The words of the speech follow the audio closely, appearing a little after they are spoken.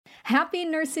Happy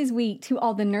Nurses Week to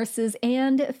all the nurses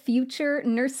and future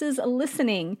nurses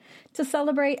listening. To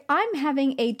celebrate, I'm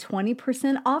having a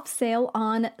 20% off sale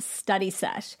on Study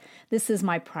Sesh. This is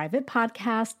my private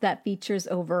podcast that features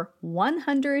over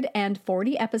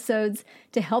 140 episodes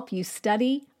to help you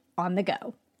study on the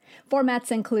go.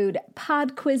 Formats include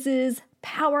pod quizzes,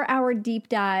 power hour deep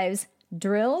dives,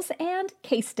 drills, and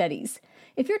case studies.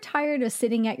 If you're tired of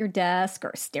sitting at your desk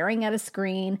or staring at a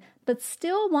screen, but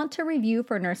still want to review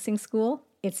for nursing school,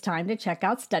 it's time to check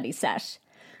out Study Sesh.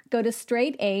 Go to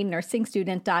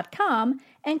straightanursingstudent.com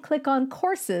and click on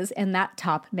Courses in that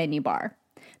top menu bar.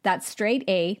 That's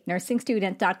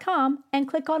straightanursingstudent.com and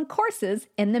click on Courses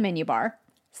in the menu bar.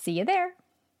 See you there.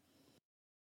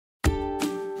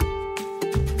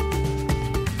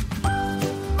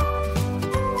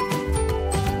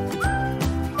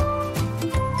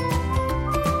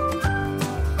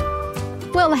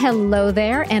 Well, hello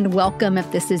there and welcome.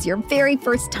 If this is your very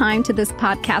first time to this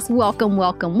podcast, welcome,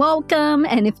 welcome, welcome.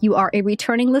 And if you are a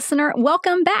returning listener,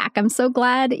 welcome back. I'm so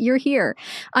glad you're here.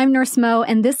 I'm Nurse Mo,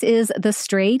 and this is the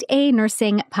Straight A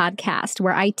Nursing Podcast,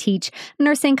 where I teach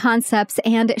nursing concepts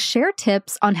and share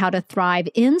tips on how to thrive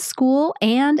in school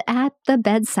and at the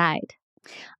bedside.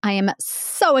 I am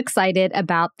so excited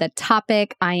about the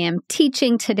topic I am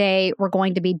teaching today. We're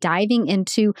going to be diving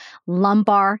into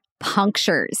lumbar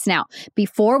punctures. Now,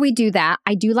 before we do that,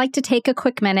 I do like to take a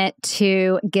quick minute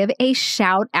to give a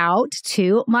shout out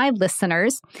to my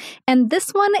listeners. And this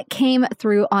one came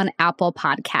through on Apple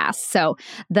Podcasts. So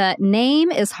the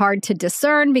name is hard to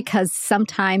discern because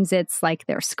sometimes it's like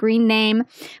their screen name,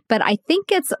 but I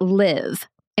think it's Liv.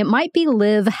 It might be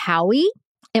Liv Howie.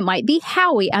 It might be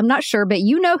Howie. I'm not sure, but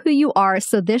you know who you are.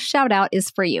 So this shout out is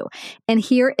for you. And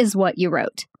here is what you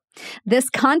wrote. This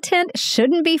content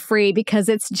shouldn't be free because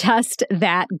it's just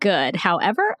that good.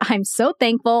 However, I'm so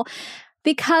thankful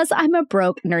because I'm a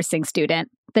broke nursing student.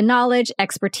 The knowledge,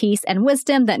 expertise, and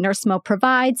wisdom that Nurse Mo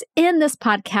provides in this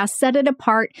podcast set it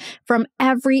apart from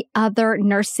every other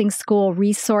nursing school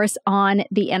resource on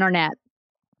the internet.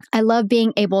 I love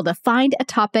being able to find a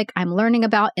topic I'm learning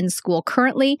about in school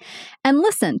currently and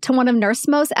listen to one of Nurse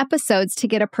Mo's episodes to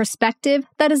get a perspective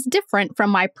that is different from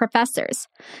my professors.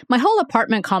 My whole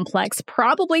apartment complex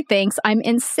probably thinks I'm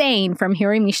insane from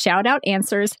hearing me shout out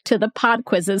answers to the pod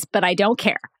quizzes, but I don't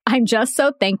care. I'm just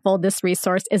so thankful this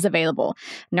resource is available.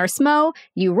 Nurse Mo,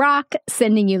 you rock,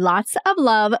 sending you lots of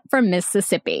love from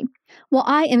Mississippi. Well,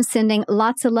 I am sending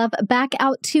lots of love back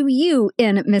out to you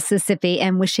in Mississippi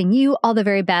and wishing you all the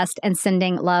very best and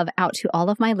sending love out to all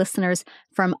of my listeners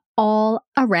from all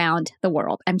around the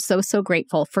world. I'm so, so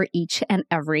grateful for each and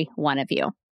every one of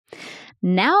you.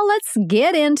 Now let's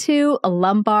get into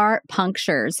lumbar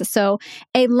punctures. So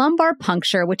a lumbar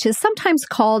puncture, which is sometimes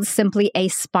called simply a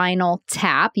spinal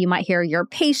tap, you might hear your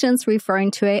patients referring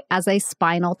to it as a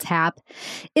spinal tap,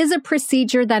 is a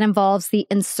procedure that involves the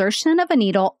insertion of a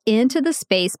needle into the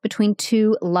space between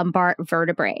two lumbar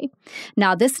vertebrae.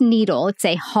 Now this needle, it's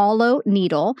a hollow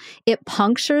needle. It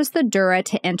punctures the dura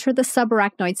to enter the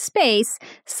subarachnoid space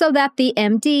so that the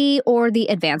MD or the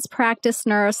advanced practice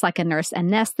nurse, like a nurse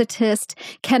anesthetist,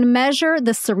 can measure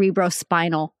the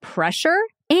cerebrospinal pressure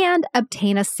and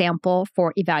obtain a sample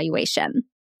for evaluation.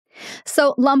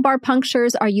 So lumbar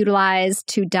punctures are utilized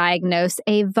to diagnose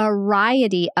a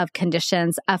variety of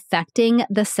conditions affecting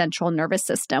the central nervous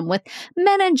system, with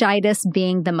meningitis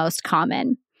being the most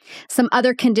common. Some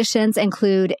other conditions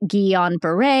include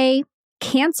Guillain-Barré,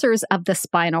 cancers of the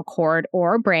spinal cord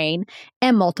or brain,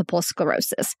 and multiple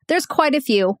sclerosis. There's quite a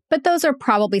few, but those are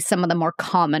probably some of the more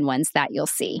common ones that you'll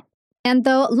see. And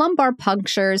though lumbar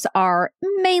punctures are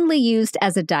mainly used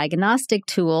as a diagnostic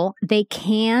tool, they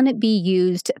can be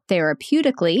used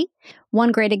therapeutically.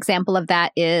 One great example of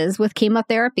that is with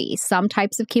chemotherapy. Some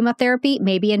types of chemotherapy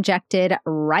may be injected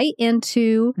right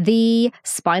into the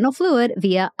spinal fluid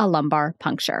via a lumbar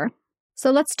puncture. So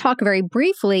let's talk very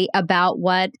briefly about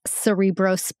what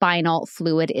cerebrospinal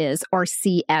fluid is, or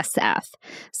CSF.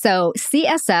 So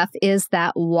CSF is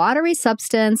that watery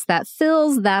substance that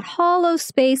fills that hollow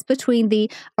space between the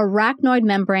arachnoid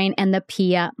membrane and the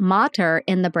pia mater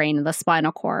in the brain of the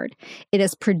spinal cord. It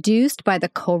is produced by the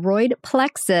choroid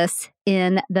plexus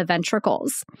in the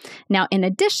ventricles. Now, in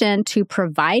addition to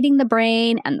providing the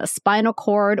brain and the spinal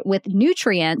cord with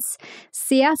nutrients,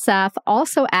 CSF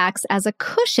also acts as a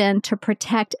cushion to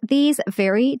protect these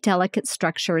very delicate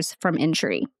structures from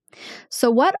injury. So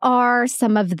what are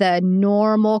some of the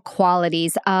normal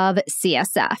qualities of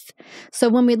CSF? So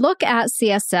when we look at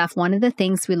CSF, one of the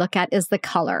things we look at is the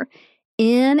color.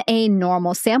 In a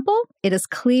normal sample, it is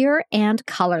clear and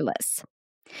colorless.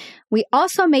 We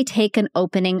also may take an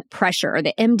opening pressure, or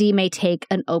the MD may take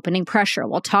an opening pressure.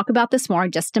 We'll talk about this more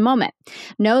in just a moment.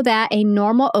 Know that a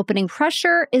normal opening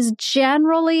pressure is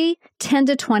generally 10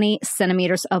 to 20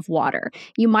 centimeters of water.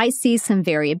 You might see some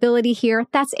variability here.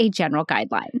 That's a general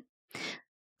guideline.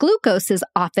 Glucose is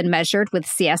often measured with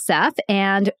CSF,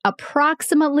 and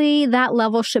approximately that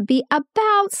level should be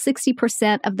about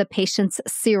 60% of the patient's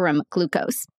serum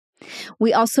glucose.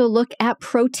 We also look at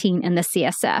protein in the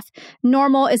CSF.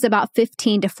 Normal is about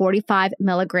 15 to 45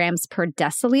 milligrams per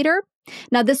deciliter.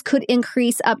 Now, this could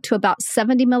increase up to about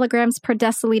 70 milligrams per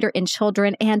deciliter in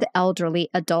children and elderly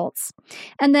adults.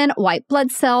 And then white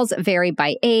blood cells vary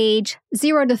by age.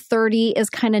 0 to 30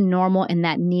 is kind of normal in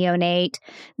that neonate.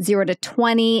 0 to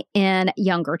 20 in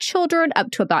younger children up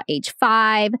to about age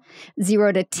 5.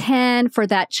 0 to 10 for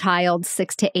that child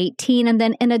 6 to 18. And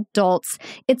then in adults,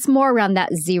 it's more around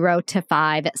that 0 to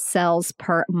 5 cells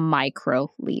per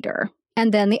microliter.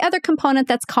 And then the other component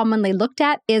that's commonly looked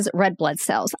at is red blood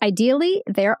cells. Ideally,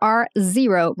 there are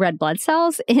 0 red blood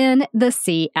cells in the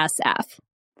CSF.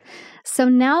 So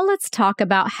now let's talk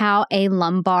about how a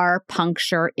lumbar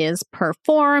puncture is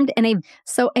performed.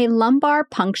 A lumbar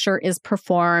puncture is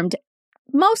performed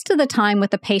most of the time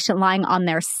with the patient lying on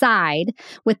their side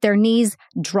with their knees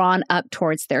drawn up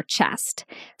towards their chest.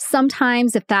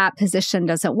 Sometimes if that position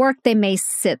doesn't work, they may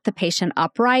sit the patient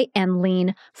upright and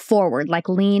lean forward, like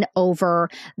lean over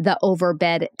the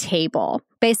overbed table.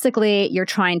 Basically, you're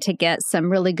trying to get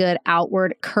some really good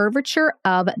outward curvature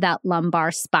of that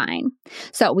lumbar spine.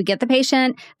 So we get the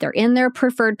patient, they're in their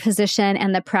preferred position,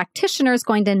 and the practitioner is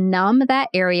going to numb that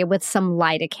area with some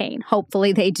lidocaine.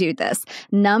 Hopefully they do this.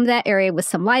 Numb that area with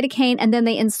some lidocaine, and then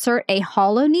they insert a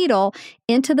hollow needle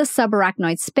into the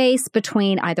subarachnoid space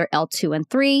between either L2 and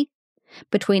 3,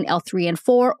 between L3 and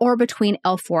 4, or between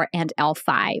L4 and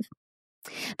L5.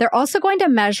 They're also going to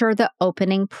measure the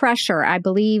opening pressure. I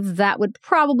believe that would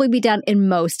probably be done in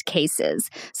most cases.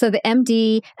 So the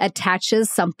MD attaches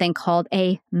something called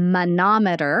a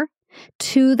manometer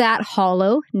to that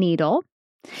hollow needle.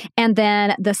 And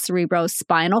then the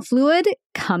cerebrospinal fluid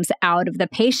comes out of the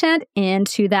patient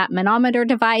into that manometer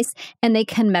device, and they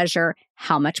can measure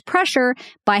how much pressure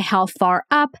by how far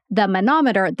up the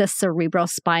manometer the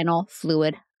cerebrospinal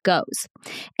fluid goes.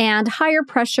 And higher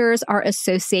pressures are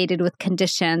associated with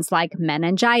conditions like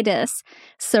meningitis,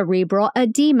 cerebral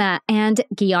edema, and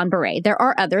Guillain-Barré. There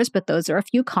are others, but those are a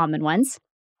few common ones.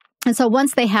 And so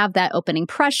once they have that opening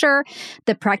pressure,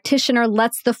 the practitioner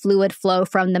lets the fluid flow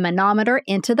from the manometer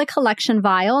into the collection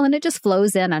vial, and it just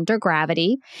flows in under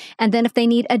gravity. And then if they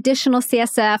need additional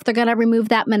CSF, they're going to remove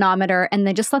that manometer and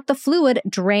then just let the fluid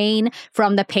drain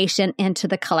from the patient into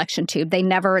the collection tube. They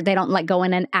don't let go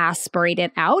in and aspirate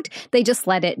it out. They just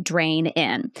let it drain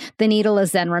in. The needle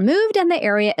is then removed and the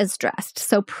area is dressed.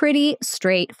 So pretty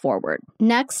straightforward.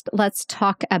 Next, let's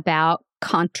talk about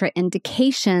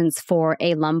contraindications for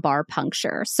a lumbar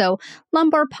puncture. So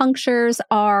lumbar punctures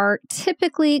are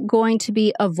typically going to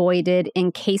be avoided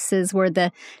in cases where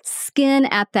the skin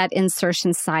at that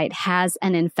insertion site has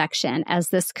an infection, as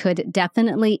this could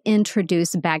definitely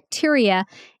introduce bacteria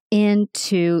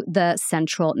into the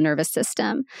central nervous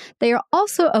system. They are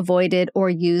also avoided or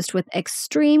used with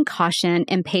extreme caution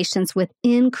in patients with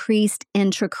increased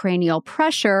intracranial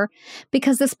pressure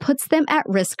because this puts them at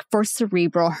risk for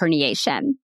cerebral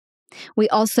herniation. We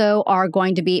also are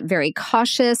going to be very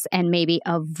cautious and maybe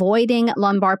avoiding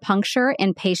lumbar puncture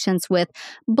in patients with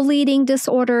bleeding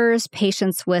disorders,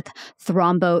 patients with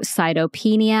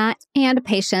thrombocytopenia, and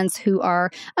patients who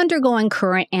are undergoing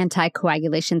current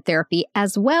anticoagulation therapy,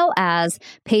 as well as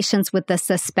patients with the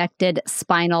suspected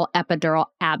spinal epidural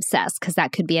abscess, because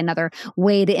that could be another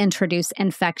way to introduce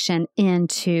infection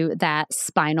into that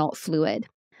spinal fluid.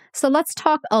 So let's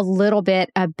talk a little bit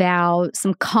about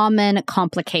some common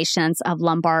complications of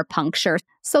lumbar puncture.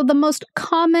 So the most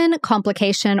common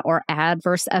complication or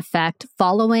adverse effect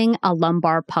following a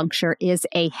lumbar puncture is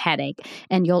a headache,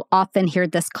 and you'll often hear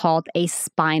this called a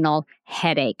spinal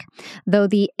headache. Though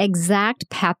the exact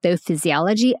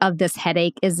pathophysiology of this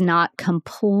headache is not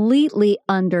completely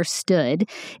understood,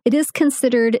 it is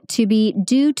considered to be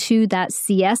due to that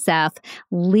CSF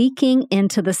leaking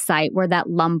into the site where that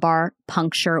lumbar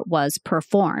puncture was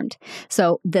performed.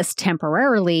 So this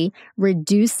temporarily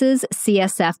reduces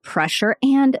CSF pressure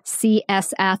and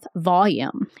CSF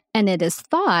volume. And it is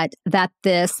thought that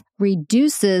this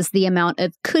reduces the amount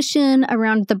of cushion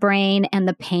around the brain and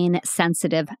the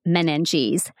pain-sensitive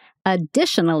meninges.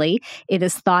 Additionally, it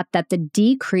is thought that the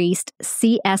decreased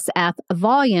CSF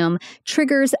volume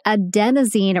triggers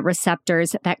adenosine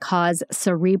receptors that cause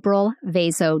cerebral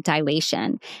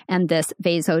vasodilation. And this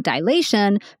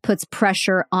vasodilation puts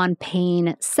pressure on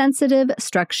pain-sensitive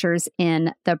structures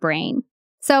in the brain.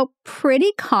 So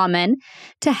pretty common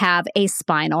to have a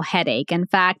spinal headache. In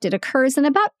fact, it occurs in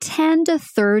about 10 to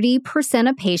 30%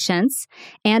 of patients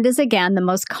and is, again, the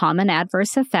most common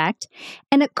adverse effect.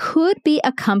 And it could be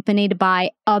accompanied by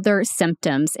other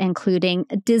symptoms, including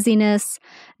dizziness,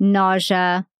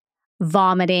 nausea,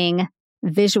 vomiting,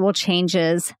 visual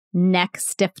changes, neck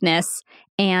stiffness,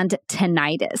 and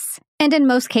tinnitus. And in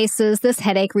most cases, this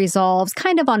headache resolves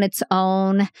kind of on its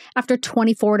own after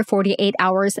 24 to 48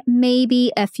 hours,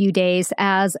 maybe a few days,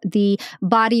 as the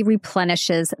body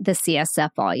replenishes the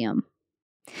CSF volume.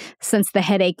 Since the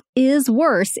headache is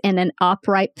worse in an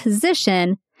upright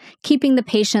position, keeping the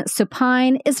patient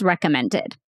supine is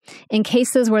recommended. In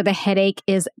cases where the headache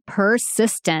is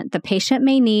persistent, the patient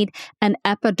may need an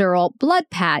epidural blood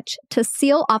patch to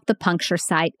seal off the puncture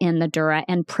site in the dura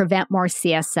and prevent more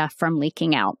CSF from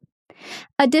leaking out.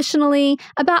 Additionally,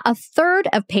 about a third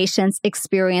of patients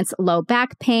experience low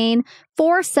back pain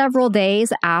for several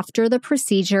days after the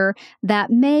procedure that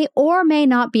may or may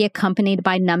not be accompanied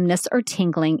by numbness or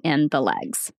tingling in the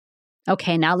legs.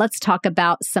 Okay, now let's talk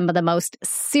about some of the most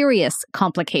serious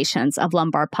complications of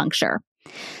lumbar puncture.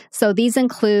 So these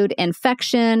include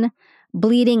infection,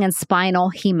 bleeding and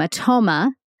spinal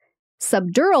hematoma,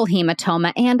 subdural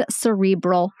hematoma, and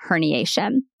cerebral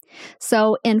herniation.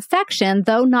 So infection,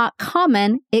 though not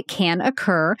common, it can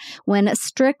occur when a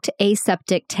strict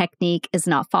aseptic technique is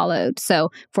not followed. So,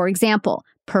 for example,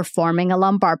 performing a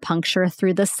lumbar puncture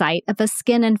through the site of a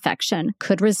skin infection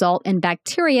could result in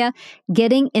bacteria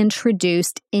getting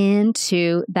introduced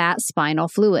into that spinal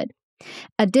fluid.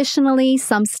 Additionally,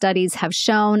 some studies have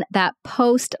shown that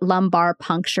post-lumbar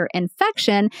puncture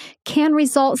infection can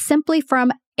result simply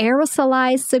from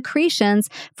aerosolized secretions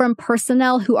from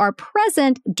personnel who are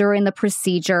present during the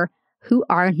procedure who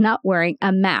are not wearing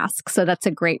a mask. So that's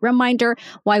a great reminder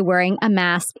why wearing a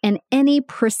mask in any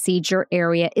procedure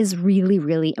area is really,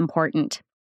 really important.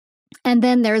 And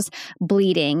then there's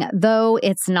bleeding. Though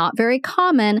it's not very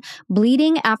common,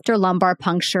 bleeding after lumbar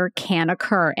puncture can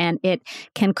occur, and it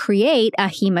can create a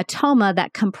hematoma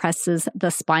that compresses the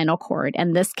spinal cord.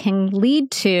 And this can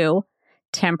lead to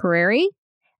temporary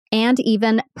and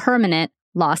even permanent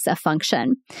loss of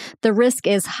function. The risk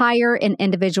is higher in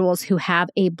individuals who have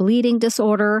a bleeding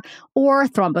disorder or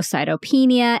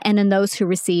thrombocytopenia, and in those who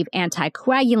receive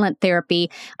anticoagulant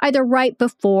therapy either right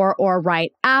before or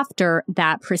right after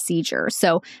that procedure.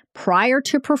 So prior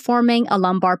to performing a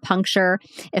lumbar puncture,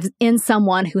 if in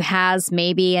someone who has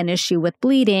maybe an issue with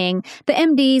bleeding, the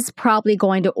MD is probably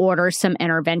going to order some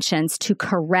interventions to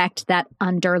correct that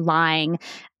underlying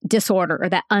disorder or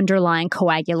that underlying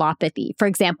coagulopathy. For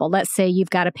example, let's say you've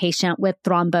got a patient with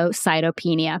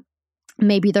thrombocytopenia.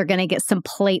 Maybe they're going to get some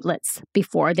platelets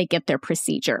before they get their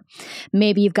procedure.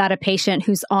 Maybe you've got a patient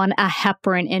who's on a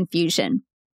heparin infusion.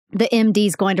 The MD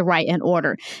is going to write an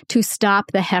order to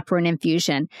stop the heparin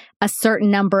infusion a certain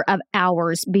number of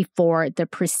hours before the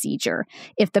procedure.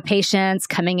 If the patient's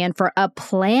coming in for a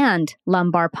planned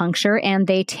lumbar puncture and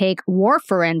they take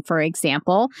warfarin, for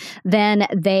example, then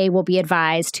they will be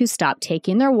advised to stop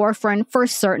taking their warfarin for a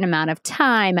certain amount of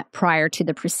time prior to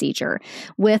the procedure.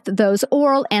 With those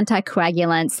oral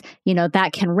anticoagulants,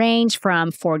 that can range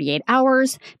from 48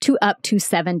 hours to up to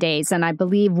 7 days. And I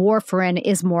believe warfarin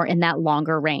is more in that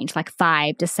longer range, like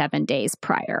 5 to 7 days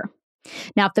prior.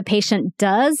 Now, if the patient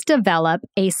does develop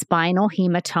a spinal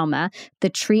hematoma, the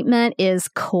treatment is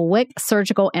quick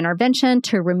surgical intervention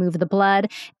to remove the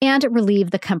blood and relieve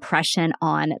the compression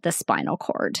on the spinal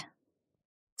cord.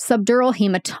 Subdural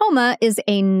hematoma is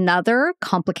another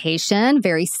complication,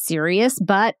 very serious,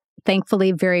 but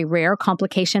thankfully very rare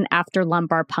complication after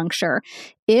lumbar puncture.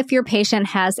 If your patient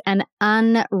has an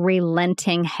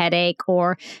unrelenting headache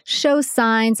or shows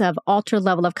signs of altered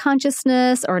level of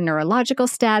consciousness or neurological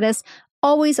status,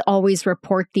 always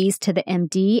report these to the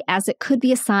MD, as it could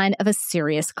be a sign of a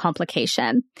serious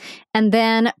complication. And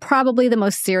then probably the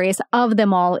most serious of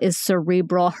them all is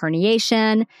cerebral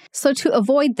herniation. So to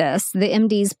avoid this, the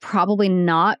MD is probably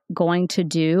not going to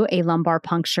do a lumbar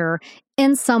puncture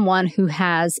in someone who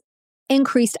has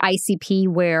increased ICP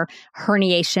where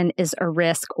herniation is a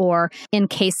risk, or in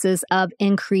cases of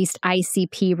increased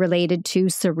ICP related to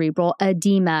cerebral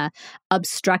edema,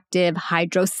 obstructive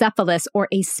hydrocephalus, or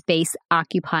a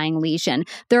space-occupying lesion.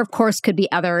 There, of course, could be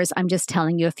others. I'm just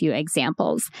telling you a few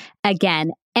examples.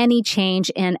 Again, Any change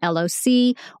in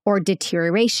LOC or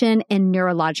deterioration in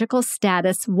neurological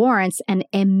status warrants an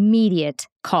immediate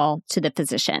call to the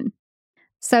physician.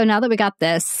 So now that we got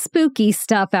this spooky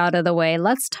stuff out of the way,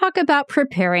 let's talk about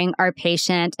preparing our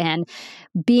patient and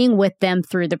being with them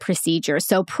through the procedure.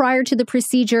 So prior to the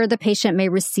procedure, the patient may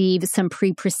receive some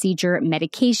pre-procedure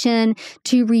medication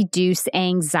to reduce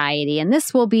anxiety. And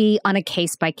this will be on a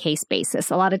case-by-case basis.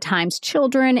 A lot of times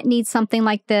children need something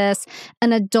like this.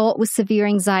 An adult with severe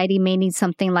anxiety may need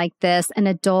something like this. An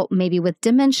adult maybe with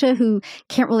dementia who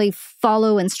can't really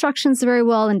follow instructions very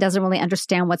well and doesn't really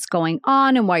understand what's going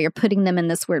on and why you're putting them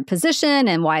in this weird position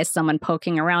and why is someone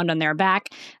poking around on their back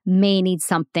may need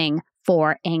something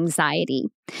for anxiety.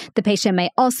 The patient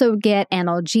may also get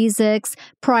analgesics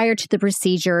prior to the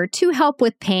procedure to help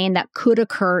with pain that could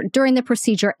occur during the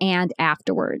procedure and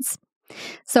afterwards.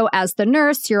 So as the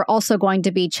nurse, you're also going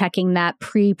to be checking that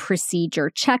pre-procedure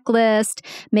checklist,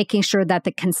 making sure that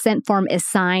the consent form is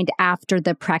signed after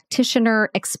the practitioner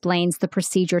explains the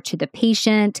procedure to the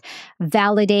patient,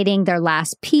 validating their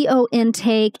last PO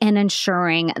intake, and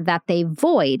ensuring that they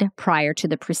void prior to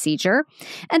the procedure.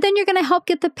 And then you're going to help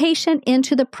get the patient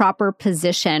into the proper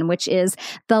position, which is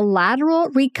the lateral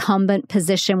recumbent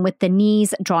position with the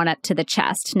knees drawn up to the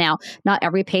chest. Now, not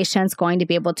every patient's going to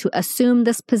be able to assume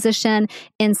this position.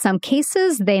 In some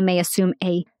cases, they may assume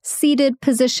a seated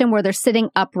position where they're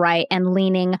sitting upright and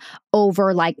leaning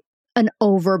over like an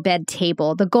overbed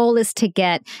table. The goal is to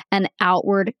get an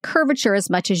outward curvature as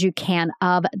much as you can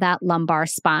of that lumbar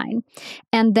spine.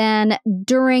 And then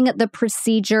during the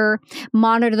procedure,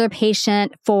 monitor the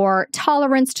patient for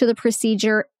tolerance to the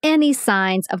procedure, any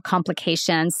signs of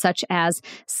complications such as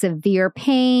severe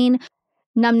pain,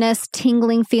 numbness,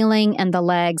 tingling feeling in the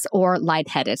legs, or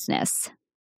lightheadedness.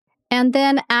 And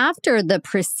then after the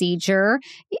procedure,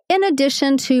 in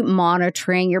addition to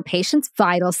monitoring your patient's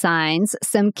vital signs,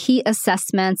 some key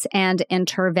assessments and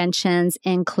interventions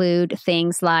include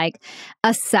things like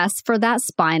assess for that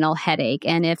spinal headache.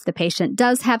 And if the patient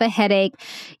does have a headache,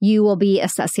 you will be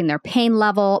assessing their pain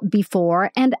level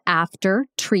before and after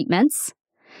treatments.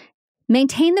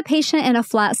 Maintain the patient in a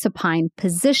flat supine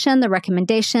position. The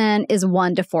recommendation is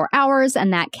 1 to 4 hours,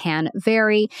 and that can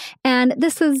vary. And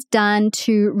this is done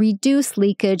to reduce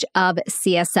leakage of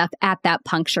CSF at that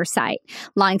puncture site.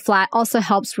 Lying flat also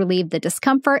helps relieve the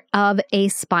discomfort of a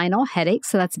spinal headache,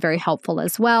 so that's very helpful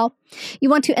as well. You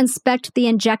want to inspect the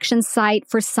injection site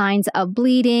for signs of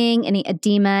bleeding, any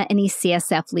edema, any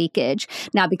CSF leakage.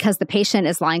 Now, because the patient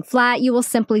is lying flat, you will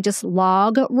simply just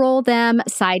log roll them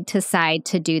side to side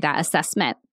to do that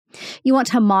assessment. You want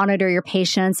to monitor your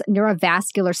patient's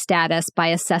neurovascular status by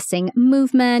assessing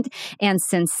movement and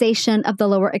sensation of the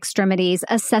lower extremities,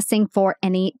 assessing for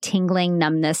any tingling,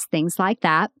 numbness, things like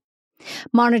that.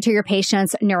 Monitor your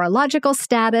patient's neurological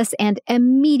status and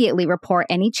immediately report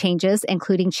any changes,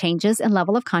 including changes in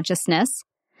level of consciousness.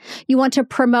 You want to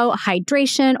promote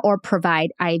hydration or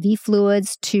provide IV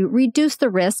fluids to reduce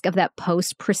the risk of that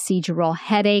post-procedural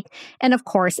headache, and of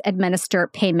course, administer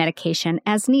pain medication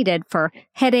as needed for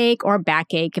headache or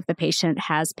backache if the patient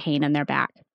has pain in their back.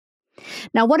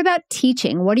 Now, what about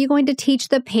teaching? What are you going to teach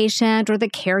the patient or the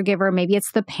caregiver, maybe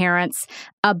it's the parents,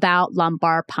 about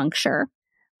lumbar puncture?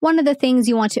 One of the things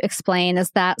you want to explain is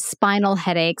that spinal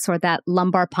headaches or that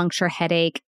lumbar puncture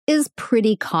headache is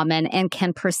pretty common and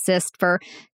can persist for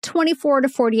 24 to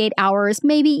 48 hours,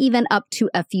 maybe even up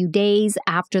to a few days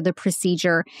after the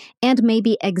procedure, and may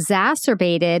be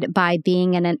exacerbated by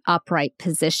being in an upright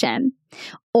position.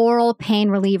 Oral pain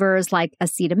relievers like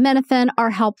acetaminophen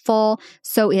are helpful,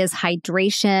 so is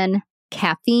hydration,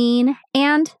 caffeine,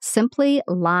 and simply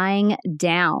lying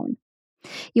down.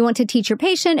 You want to teach your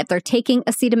patient, if they're taking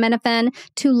acetaminophen,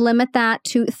 to limit that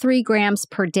to 3 grams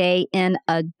per day in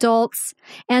adults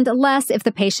and less if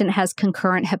the patient has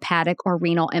concurrent hepatic or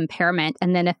renal impairment.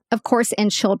 And then, of course, in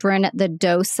children, the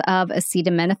dose of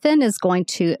acetaminophen is going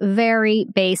to vary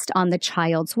based on the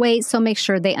child's weight. So make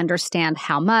sure they understand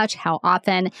how much, how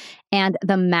often, and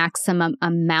the maximum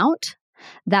amount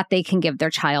that they can give their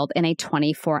child in a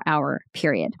 24-hour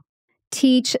period.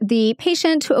 Teach the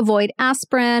patient to avoid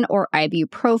aspirin or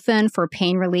ibuprofen for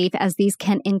pain relief, as these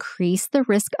can increase the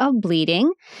risk of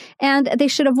bleeding. And they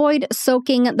should avoid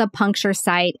soaking the puncture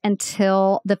site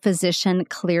until the physician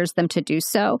clears them to do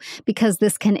so, because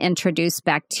this can introduce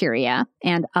bacteria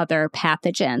and other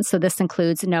pathogens. So this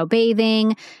includes no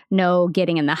bathing, no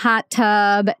getting in the hot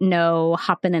tub, no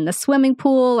hopping in the swimming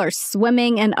pool or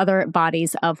swimming in other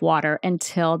bodies of water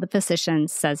until the physician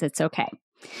says it's okay.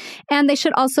 And they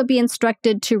should also be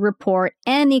instructed to report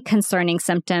any concerning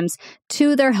symptoms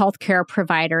to their healthcare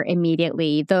provider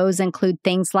immediately. Those include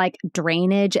things like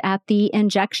drainage at the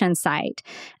injection site,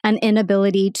 an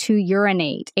inability to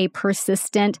urinate, a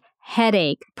persistent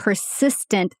headache,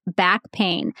 persistent back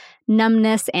pain,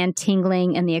 numbness and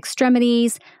tingling in the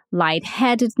extremities,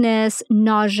 lightheadedness,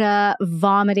 nausea,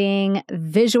 vomiting,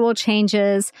 visual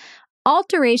changes,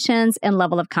 alterations in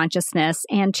level of consciousness,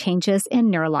 and changes in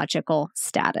neurological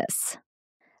status.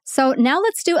 So now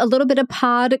let's do a little bit of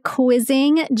pod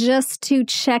quizzing just to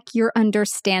check your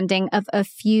understanding of a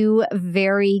few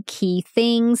very key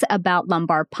things about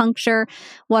lumbar puncture.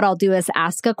 What I'll do is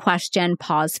ask a question,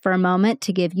 pause for a moment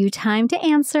to give you time to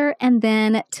answer, and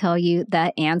then tell you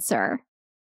the answer.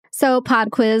 So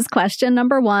pod quiz question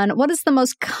number 1, what is the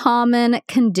most common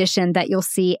condition that you'll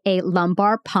see a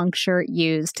lumbar puncture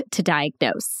used to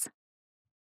diagnose?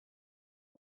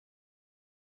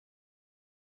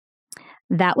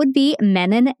 That would be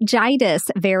meningitis.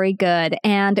 Very good.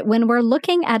 And when we're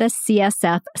looking at a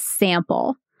CSF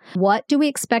sample, what do we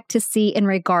expect to see in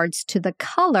regards to the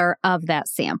color of that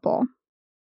sample?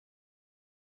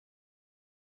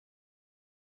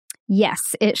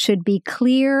 Yes, it should be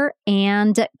clear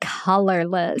and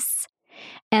colorless.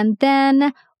 And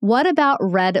then what about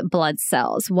red blood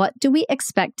cells? What do we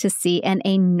expect to see in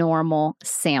a normal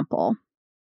sample?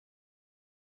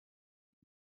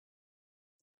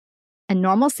 A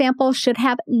normal sample should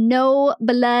have no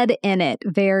blood in it.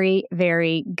 Very,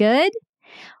 very good.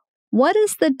 What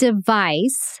is the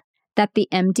device that the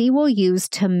MD will use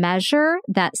to measure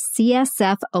that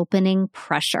CSF opening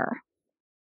pressure?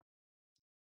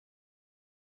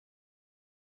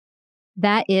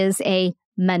 That is a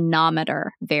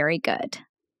manometer. Very good.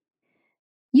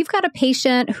 You've got a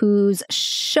patient who's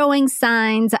showing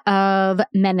signs of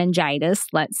meningitis,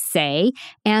 let's say,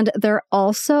 and they're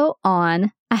also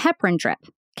on a heparin drip.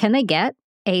 Can they get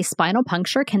a spinal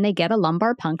puncture? Can they get a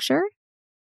lumbar puncture?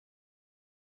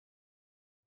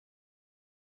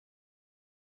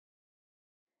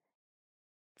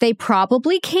 They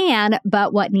probably can,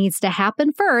 but what needs to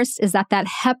happen first is that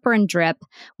heparin drip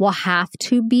will have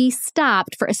to be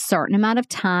stopped for a certain amount of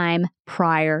time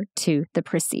prior to the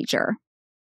procedure.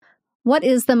 What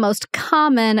is the most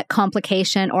common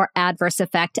complication or adverse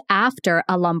effect after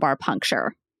a lumbar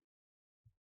puncture?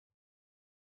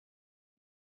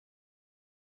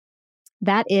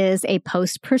 That is a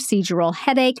post-procedural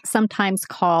headache, sometimes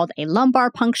called a lumbar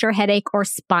puncture headache or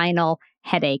spinal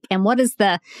headache. And what is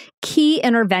the key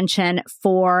intervention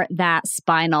for that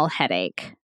spinal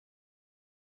headache?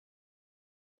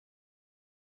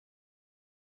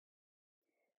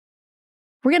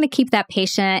 We're going to keep that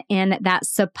patient in that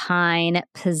supine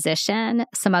position.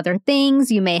 Some other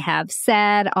things you may have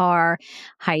said are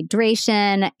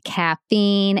hydration,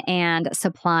 caffeine, and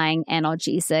supplying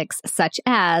analgesics such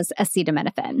as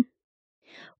acetaminophen.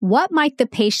 What might the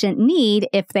patient need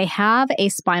if they have a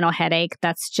spinal headache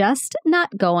that's just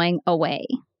not going away?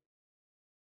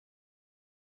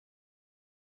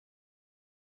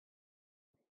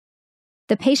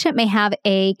 The patient may have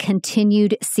a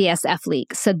continued CSF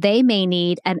leak, so they may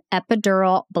need an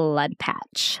epidural blood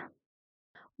patch.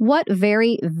 What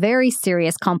very, very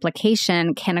serious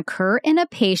complication can occur in a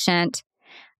patient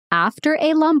after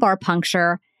a lumbar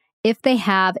puncture if they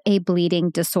have a bleeding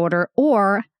disorder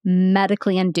or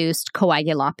medically induced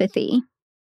coagulopathy?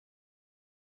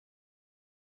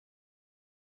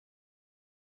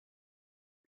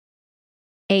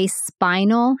 A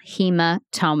spinal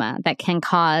hematoma that can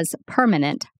cause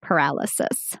permanent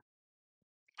paralysis.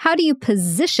 How do you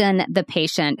position the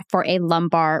patient for a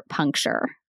lumbar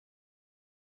puncture?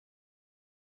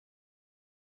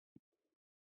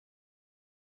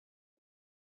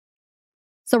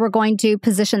 So we're going to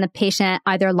position the patient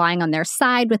either lying on their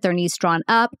side with their knees drawn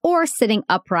up or sitting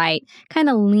upright, kind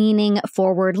of leaning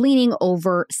forward, leaning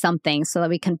over something so that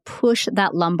we can push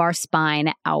that lumbar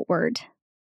spine outward.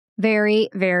 Very,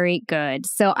 very good.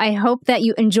 So I hope that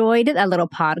you enjoyed a little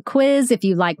pod quiz. If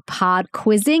you like pod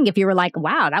quizzing, if you were like,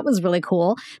 wow, that was really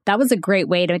cool, that was a great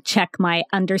way to check my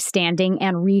understanding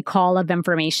and recall of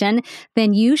information,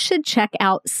 then you should check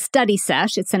out Study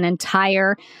Sesh. It's an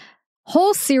entire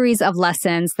whole series of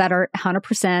lessons that are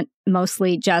 100%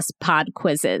 mostly just pod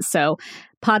quizzes. So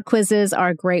pod quizzes are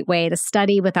a great way to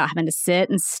study without having to sit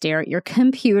and stare at your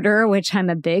computer, which I'm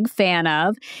a big fan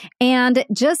of, and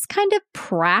just kind of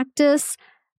practice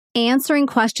answering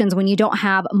questions when you don't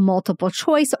have multiple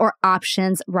choice or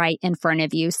options right in front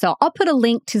of you. So I'll put a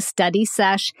link to Study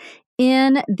Sesh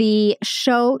in the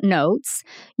show notes,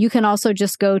 you can also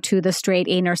just go to the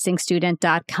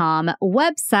straightanursingstudent.com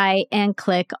website and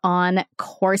click on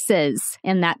courses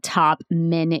in that top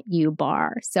menu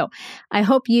bar. So I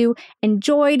hope you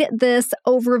enjoyed this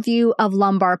overview of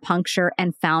lumbar puncture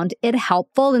and found it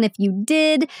helpful. And if you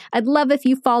did, I'd love if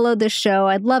you follow the show.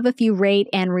 I'd love if you rate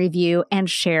and review and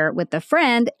share with a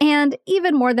friend. And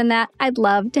even more than that, I'd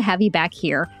love to have you back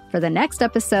here for the next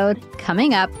episode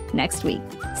coming up next week.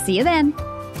 See you then.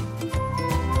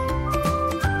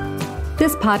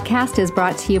 This podcast is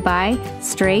brought to you by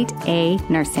Straight A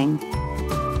Nursing.